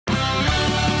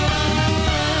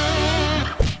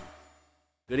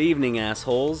Good evening,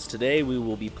 assholes. Today we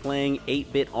will be playing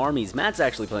 8-Bit Armies. Matt's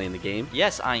actually playing the game.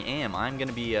 Yes, I am. I'm going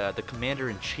to be the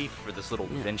commander-in-chief for this little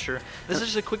venture. This is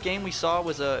just a quick game we saw it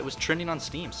was trending on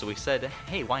Steam, so we said,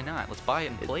 hey, why not? Let's buy it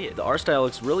and play it. The art style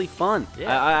looks really fun.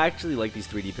 Yeah. I actually like these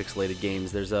 3D pixelated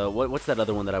games. There's what's that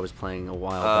other one that I was playing a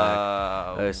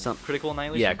while back? Critical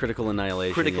Annihilation? Yeah, Critical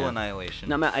Annihilation. Critical Annihilation.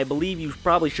 Now, Matt, I believe you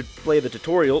probably should play the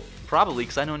tutorial. Probably,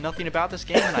 because I know nothing about this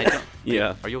game and I don't.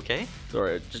 Yeah. Are you okay?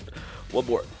 Sorry, just one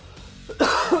more.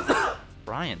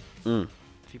 Brian, have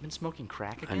you been smoking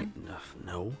crack again?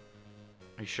 No.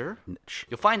 Are you sure?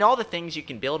 You'll find all the things you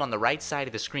can build on the right side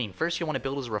of the screen. First, you'll want to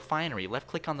build as a refinery.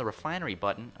 Left-click on the refinery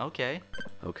button. Okay.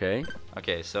 Okay.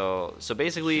 Okay, so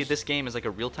basically this game is like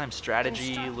a real-time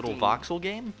strategy little voxel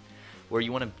game where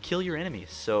you want to kill your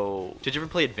enemies. So, did you ever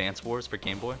play Advance Wars for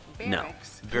Game Boy? No.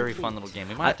 Very fun little game.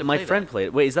 We might have to my play friend that. played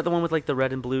it. Wait, is that the one with like the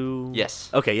red and blue? Yes.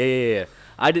 Okay, yeah.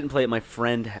 I didn't play it. My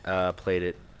friend played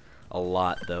it a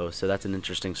lot though, so that's an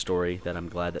interesting story that I'm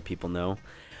glad that people know.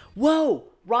 Whoa!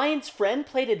 Ryan's friend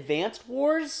played Advanced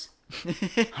Wars?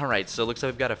 All right, so it looks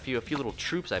like we've got a few little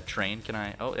troops I've trained. Can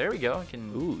I? Oh, there we go.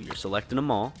 Ooh, you're selecting them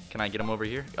all. Can I get them over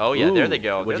here? Oh yeah, there they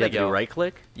go. Would you have to do right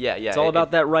click? Yeah. It's all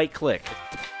about that right click.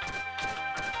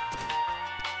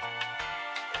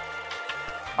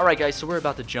 Alright guys, so we're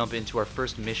about to jump into our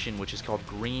first mission, which is called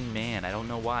Green Man. I don't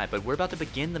know why, but we're about to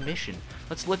begin the mission.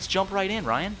 Let's jump right in,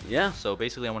 Ryan. Yeah. So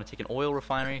basically I want to take an oil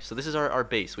refinery. So this is our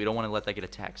base. We don't want to let that get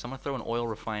attacked. So I'm going to throw an oil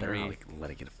refinery. Like,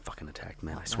 let it get fucking attacked,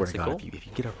 man. I swear to God, if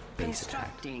you get our base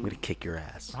attacked, I'm going to kick your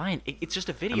ass. Ryan, it's just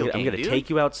a video game, I'm going to dude.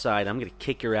 take you outside. I'm going to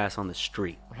kick your ass on the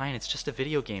street. Ryan, it's just a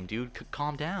video game, dude.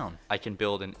 Calm down. I can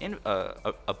build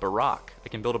a barrack. I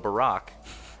can build a barrack.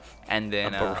 And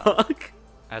then... A barrack?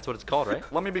 That's what it's called, right?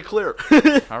 Let me be clear.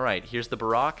 All right, here's the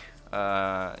barrack.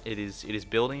 It is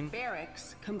building.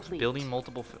 Barracks complete. Building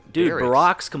multiple. Dude, barracks.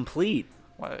 barrack's complete.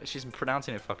 Well, she's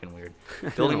pronouncing it fucking weird.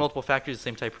 Building multiple factories, the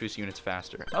same type, produce units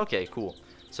faster. Okay, cool.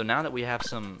 So now that we have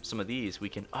some of these, we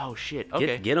can. Oh shit.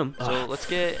 Okay. Get them. So let's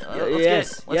get.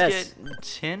 Let's get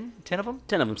 10 of them.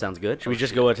 10 of them sounds good. Should we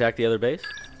just go attack the other base?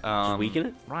 Just weaken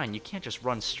it? Ryan, you can't just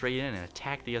run straight in and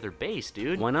attack the other base,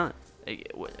 dude. Why not?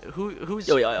 Whose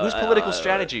political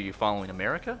strategy are you following?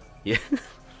 America? Yeah.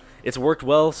 It's worked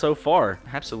well so far.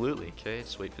 Absolutely. Okay,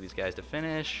 just wait for these guys to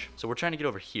finish. So we're trying to get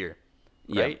over here,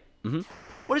 right? Yeah. Mm-hmm.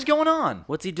 What is going on?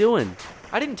 What's he doing?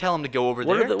 I didn't tell him to go over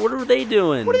there. What are they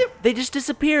doing? They just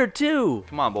disappeared too.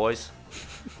 Come on, boys.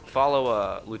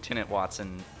 Follow Lieutenant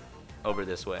Watson over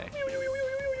this way.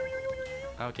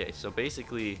 Okay, so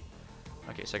basically...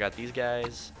 Okay, so I got these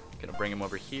guys. Gonna bring them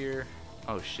over here.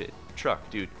 Oh, shit. Truck,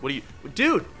 dude. What are you...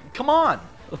 Dude, come on!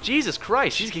 Jesus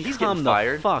Christ, he's getting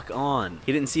fired. Come the fuck on.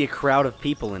 He didn't see a crowd of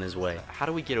people in his way. How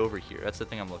do we get over here? That's the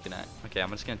thing I'm looking at. Okay, I'm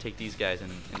just gonna take these guys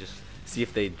and just... See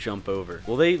if they jump over.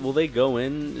 Will they go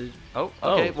in? Oh,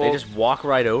 okay. Well, they just walk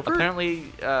right over?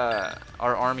 Apparently, our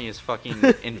army is fucking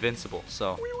invincible,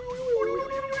 so...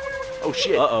 Oh,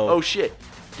 shit. Uh-oh. Oh, shit.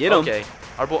 Get him. Okay,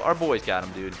 our boys got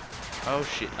him, dude. Oh,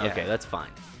 shit, yeah. Okay, that's fine.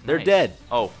 They're Nice. dead.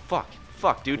 Oh, fuck.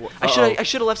 Fuck, dude. Uh-oh. I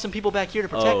should have left some people back here to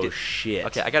protect it. Oh, shit.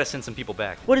 Okay, I gotta send some people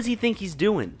back. What does he think he's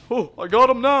doing? Oh, I got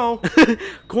him now.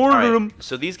 Cornered him.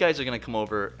 So these guys are gonna come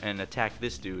over and attack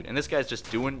this dude, and this guy's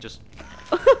just doing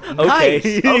Okay.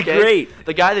 Nice. Okay. Great.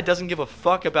 The guy that doesn't give a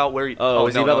fuck about where he. Oh,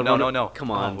 is he about to run no, up? no.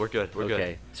 Come on. Oh, we're good. We're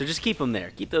Okay. So just keep them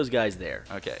there. Keep those guys there.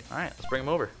 good. Okay. All right. Let's bring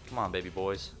them over. Come on, baby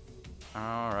boys.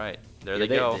 All right. There Here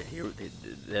they go.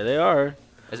 There they are.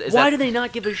 Is Why that- do they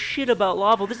not give a shit about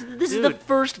lava? This is the Dude.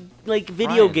 first like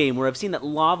video Ryan. game where I've seen that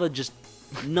lava just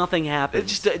nothing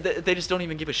happens. They just don't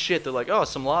even give a shit. They're like, oh,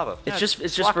 some lava. It's Yeah,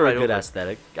 just walk for right a good over it.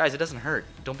 aesthetic. Guys, it doesn't hurt.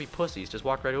 Don't be pussies. Just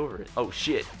walk right over it. Oh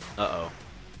shit. Uh-oh.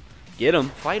 Get him.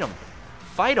 Fight him.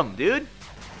 Fight him, dude.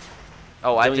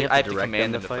 Oh, I have to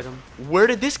command them to fight him. Where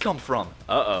did this come from?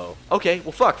 Uh-oh. Okay,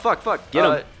 well, fuck. Get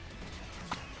him.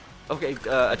 Okay,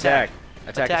 attack.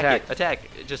 Attack. Attack.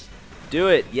 Just, Do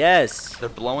it. Yes. they're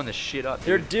blowing this shit up,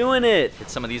 They're dude. doing it.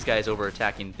 Get some of these guys over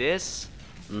attacking this.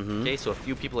 Mm-hmm. Okay, so a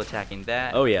few people attacking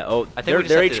that. Oh yeah. Oh, I think we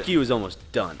just their have to- HQ is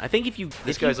almost done. I think if you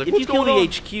guy's like, if "What's you kill the going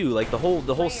on?" HQ, like the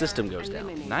whole system goes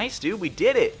down. Nice, dude. We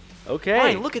did it. Okay.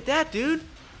 Ryan, look at that, dude.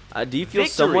 Do you feel Victory.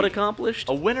 somewhat accomplished?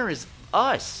 A winner is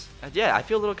us. Yeah, I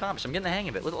feel a little accomplished. I'm getting the hang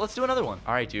of it. Let's do another one.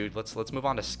 All right, dude. Let's move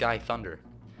on to Sky Thunder.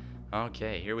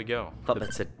 Okay, here we go. I thought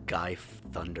that said Guy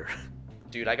Thunder.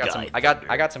 Dude, I got Guy some. Thunder.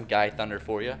 I got some Guy Thunder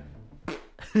for you.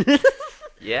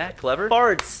 Yeah, clever.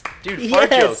 Farts. Dude,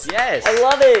 fart Yes. jokes. Yes. I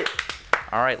love it.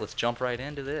 All right, let's jump right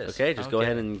into this. Okay, just go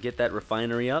ahead and get that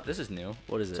refinery up. This is new.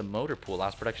 What is it? It's a motor pool,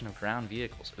 allows production of ground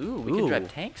vehicles. Ooh, we can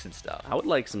drive tanks and stuff. I would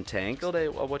like some tanks. Build a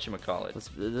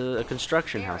whatchamacallit. A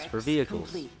construction house for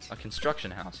vehicles. A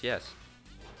construction house, yes.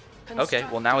 Okay,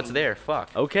 well now it's there.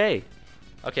 Fuck. Okay.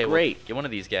 Okay, great. Well, get one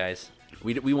of these guys.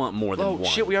 We want more than one. Oh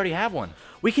shit, we already have one.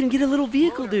 We can get a little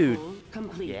vehicle, dude.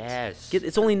 Yes.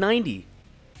 It's only 90.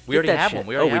 We already have one.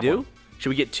 We already have do? one. Should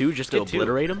we get two just to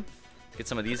obliterate them? Get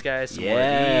some of these guys. Some more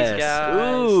of these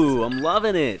guys. Ooh, I'm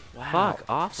loving it. Wow. Fuck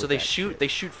off. So they shoot. They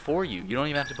shoot for you. You don't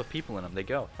even have to put people in them. They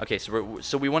go. Okay,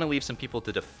 so we want to leave some people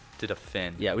to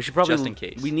defend. Yeah, we should probably just in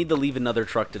case. We need to leave another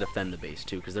truck to defend the base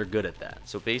too, because they're good at that.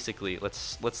 So basically,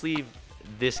 let's leave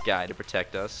this guy to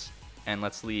protect us, and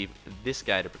let's leave this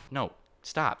guy to. No,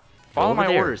 stop. Follow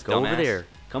my orders, Go dumbass. over there.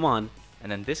 Come on.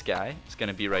 And then this guy is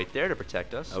gonna be right there to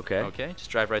protect us. Okay. Okay. Just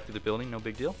drive right through the building. No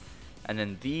big deal. And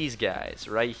then these guys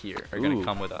right here are gonna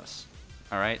come with us.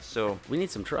 All right. So we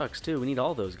need some trucks too. We need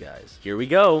all those guys. Here we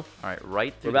go. All right.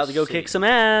 Right through. We're about to go kick some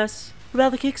ass. We're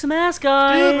about to kick some ass,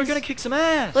 guys. Dude, we're gonna kick some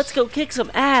ass. Let's go kick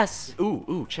some ass.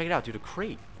 Ooh, check it out, dude. A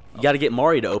crate. You got to get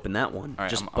Mario to open that one. All right,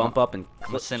 just bump up and I'm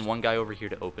gonna send one guy over here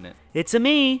to open it. It's a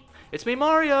me. It's me,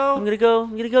 Mario. I'm gonna go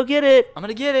get it. I'm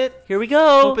gonna get it. Here we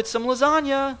go. Hope it's some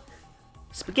lasagna.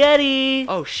 Spaghetti.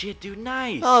 Oh shit, dude,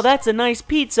 nice. Oh, that's a nice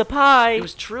pizza pie. It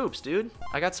was troops, dude.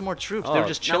 I got some more troops. They're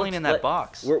just chilling in that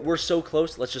box. We're so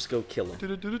close. Let's just go kill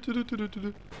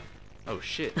them. Oh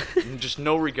shit. Just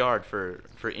no regard for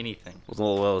anything.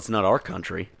 Well, it's not our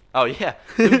country. Oh yeah.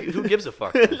 Who gives a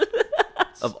fuck?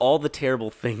 Of all the terrible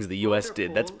things the U.S.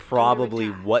 did, that's probably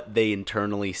what they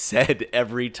internally said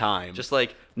every time. Just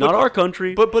like not our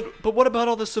country. But what about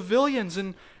all the civilians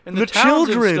and the towns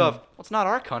children and stuff? Well, it's not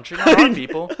our country, not our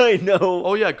people. I know.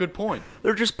 Oh yeah, good point.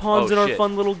 They're just pawns in our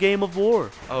fun little game of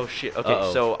war. Oh shit.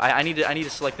 Okay, so I need to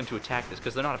select them to attack this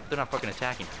because they're not fucking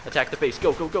attacking. Attack the base.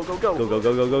 Go. Go, go, go,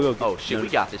 go. Oh shit, we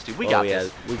got this, dude. We got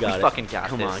this. We got it. Fucking got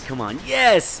this. Come on.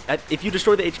 Yes. If you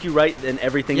destroy the HQ right, then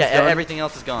everything's done. Yeah, everything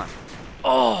else is gone.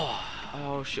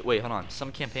 Oh shit. Wait, hold on.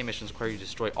 Some campaign missions require you to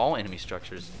destroy all enemy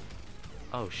structures.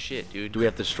 Oh shit, dude. Do we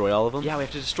have to destroy all of them? Yeah, we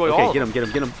have to destroy all of them.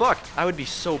 Okay, get him. Fuck. I would be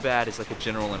so bad as like a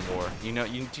general in war. Do you know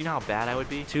how bad I would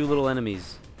be? Two little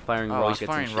enemies firing rockets. He's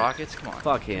firing rockets? Come on.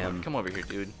 Fuck him. Come over here,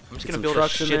 dude. I'm just gonna build a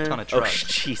shit ton of trucks. Oh,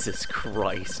 Jesus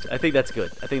Christ. I think that's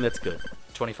good.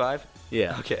 25?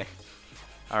 Yeah. Okay.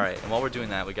 Alright, and while we're doing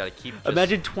that, we gotta keep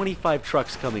Imagine 25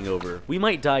 trucks coming over. We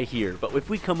might die here, but if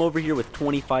we come over here with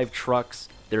 25 trucks,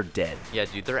 they're dead. Yeah,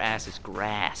 dude, their ass is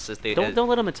grass. Don't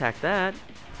let them attack that.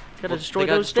 Gotta destroy they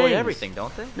gotta those destroy things. everything,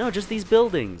 don't they? No, just these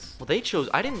buildings. Well, they chose.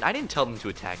 I didn't tell them to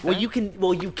attack. Well, you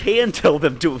can tell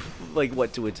them to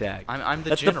what to attack. I'm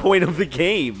the That's general. the point of the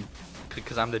game.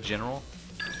 Because I'm the general.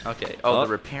 Okay. Oh,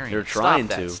 they're repairing. They're trying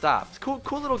to. Stop. It's cool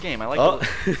little game. I like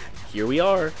it. Here we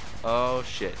are. Oh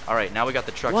shit. All right, now we got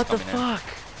the trucks what coming the fuck?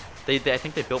 in. I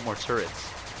think they built more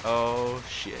turrets. Oh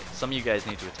shit. Some of you guys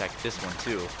need to attack this one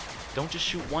too. Don't just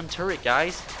shoot one turret,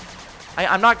 guys.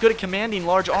 I'm not good at commanding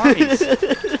large armies.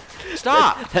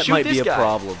 Stop. That shoot might this be a guy.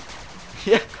 problem.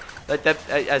 Yeah.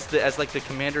 As like the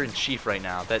commander in chief right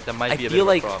now, that might be a bit of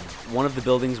a problem. One of the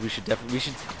buildings we should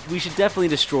definitely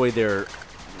destroy their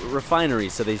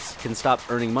refineries so they can stop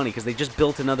earning money because they just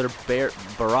built another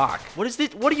barack. What is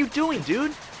this? What are you doing,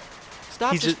 dude?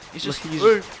 Stop. He's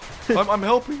I'm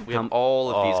helping. We have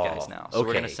all of these guys now, so we're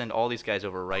okay. gonna send all these guys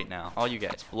over right now. All you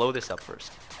guys, blow this up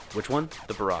first. Which one?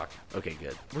 The barack. Okay,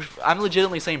 good. I'm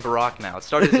legitimately saying barack now. It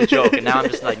started as a joke, and now I'm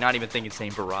just like not even thinking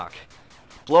saying barack.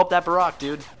 Blow up that barack,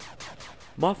 dude.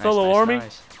 My fellow army.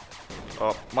 Nice.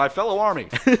 My fellow army.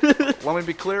 Let me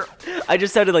be clear. I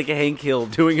just sounded like Hank Hill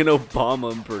doing an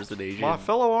Obama impersonation. My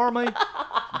fellow army.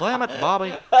 Damn it,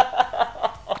 Bobby.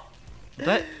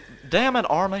 Damn it,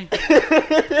 army.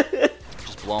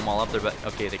 Just blow them all up there. But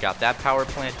okay, they got that power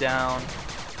plant down.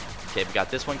 Okay, we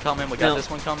got this one coming. We got this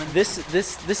one coming. This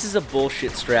is a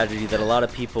bullshit strategy that a lot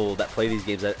of people that play these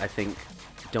games, I think,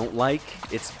 don't like.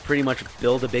 It's pretty much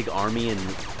build a big army and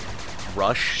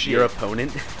rush your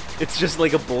opponent. It's just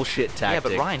like a bullshit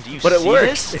tactic. Yeah, but Ryan, do you but see it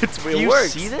works. this? Do you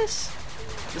see this?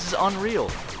 This is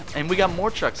unreal. And we got more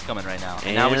trucks coming right now.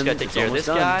 And now we just gotta take care of this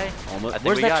guy.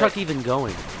 Where's that truck even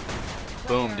going?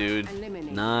 Boom, dude.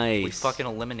 Nice. We fucking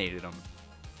eliminated him.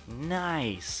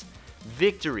 Nice.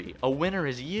 Victory. A winner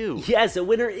is you. Yes, a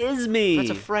winner is me. That's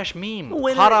a fresh meme. A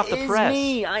winner Hot off the is press.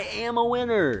 me. I am a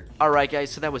winner. Alright guys,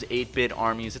 so that was 8-Bit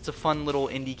Armies. It's a fun little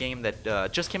indie game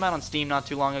that just came out on Steam not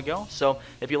too long ago. So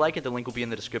if you like it, the link will be in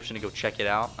the description to go check it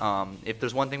out. If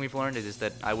there's one thing we've learned, it is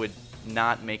that I would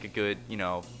not make a good,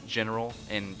 general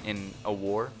in a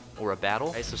war or a battle.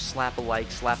 Okay, so slap a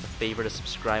like, slap a favorite, a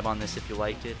subscribe on this if you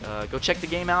liked it. Go check the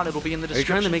game out. It'll be in the Are you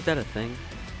description. trying to make that a thing?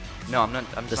 No, I'm not.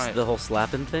 The whole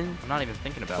slapping thing? I'm not even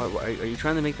thinking about it. Are you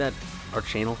trying to make that our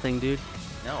channel thing, dude?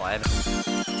 No, I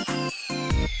haven't.